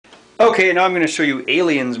Okay, now I'm going to show you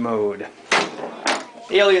Aliens mode.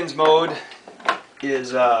 Aliens mode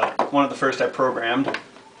is one of the first I programmed.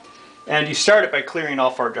 And you start it by clearing all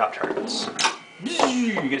 4 drop targets.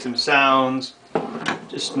 You get some sounds,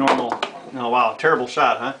 just normal. Oh wow, terrible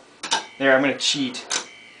shot, huh? There, I'm going to cheat.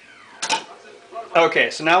 Okay,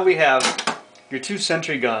 so now we have your 2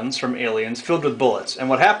 sentry guns from Aliens filled with bullets. And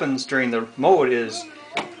what happens during the mode is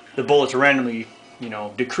the bullets randomly,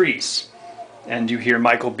 decrease. And you hear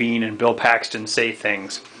Michael Biehn and Bill Paxton say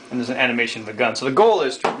things. And there's an animation of the gun. So the goal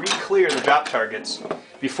is to re-clear the drop targets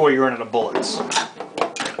before you run out of bullets.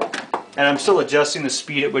 And I'm still adjusting the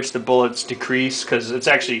speed at which the bullets decrease, because it's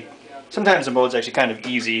actually, sometimes the mode's actually kind of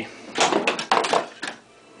easy.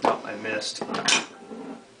 Oh, I missed.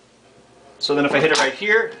 So then if I hit it right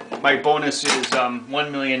here, my bonus is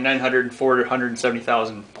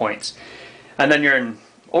 1,904,170,000 points. And then you're in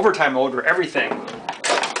overtime mode where everything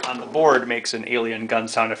on the board makes an alien gun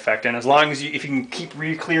sound effect. And as long as if you can keep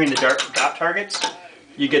re-clearing the drop targets,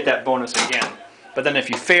 you get that bonus again. But then if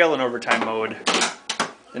you fail in overtime mode,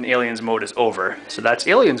 then Aliens mode is over. So that's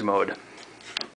Aliens mode.